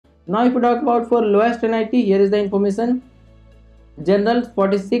Now if you talk about for lowest NIT, here is the information. General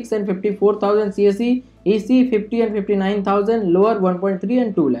 46 and 54,000 CSE, EC 50 and 59,000, lower 1.3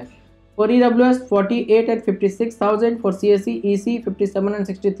 and 2 lakh. For EWS 48 and 56,000, for CSE, EC 57 and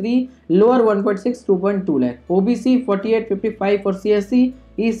 63, lower 1.6 2.2 lakh. OBC 48 55 for CSE,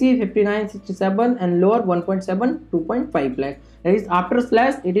 EC 59 67 and lower 1.7 2.5 lakh. That is after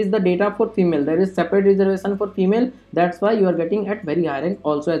slash it is the data for female. There is separate reservation for female, that's why you are getting at very high rank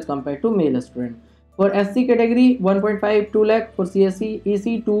also as compared to male student. For SC category 1.5 2 lakh, for CSE,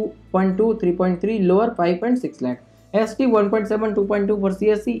 EC 2.2 3.3, lower 5.6 lakh. ST 1.7 2.2 for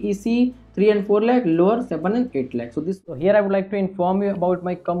CSE, EC 3 and 4 lakh, lower 7 and 8 lakh. So here I would like to inform you about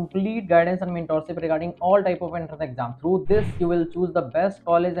my complete guidance and mentorship regarding all type of entrance exam. Through this you will choose the best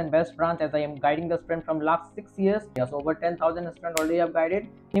college and best branch, as I am guiding the student from last 6 years. Yes, over 10,000 students already have guided.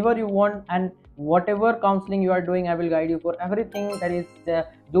 Whenever you want and whatever counseling you are doing, I will guide you for everything. That is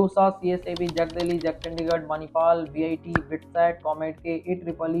Josaa, CSAB, JAG Delhi, JAG Chandigarh, Manipal, VIT, BITSAT, COMET,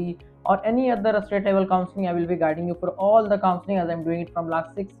 EEE, or any other state level counseling. I will be guiding you for all the counseling as I am doing it from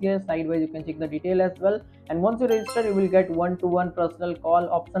last 6 years. Sideways you can check the detail as well. And once you register, you will get one-to-one personal call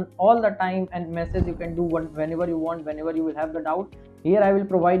option all the time, and message you can do whenever you want, whenever you will have the doubt. Here I will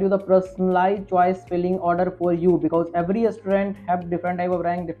provide you the personalized choice filling order for you, because every student have different type of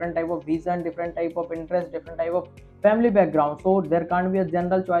rank, different type of vision, different type of interest, different type of family background. So there can't be a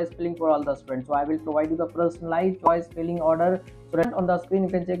general choice filling for all the students. So I will provide you the personalized choice filling order. So on the screen you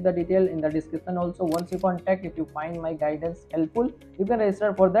can check the detail in the description also. Once you contact, if you find my guidance helpful, you can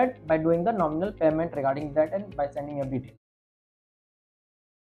register for that by doing the nominal payment regarding that and by sending your detail.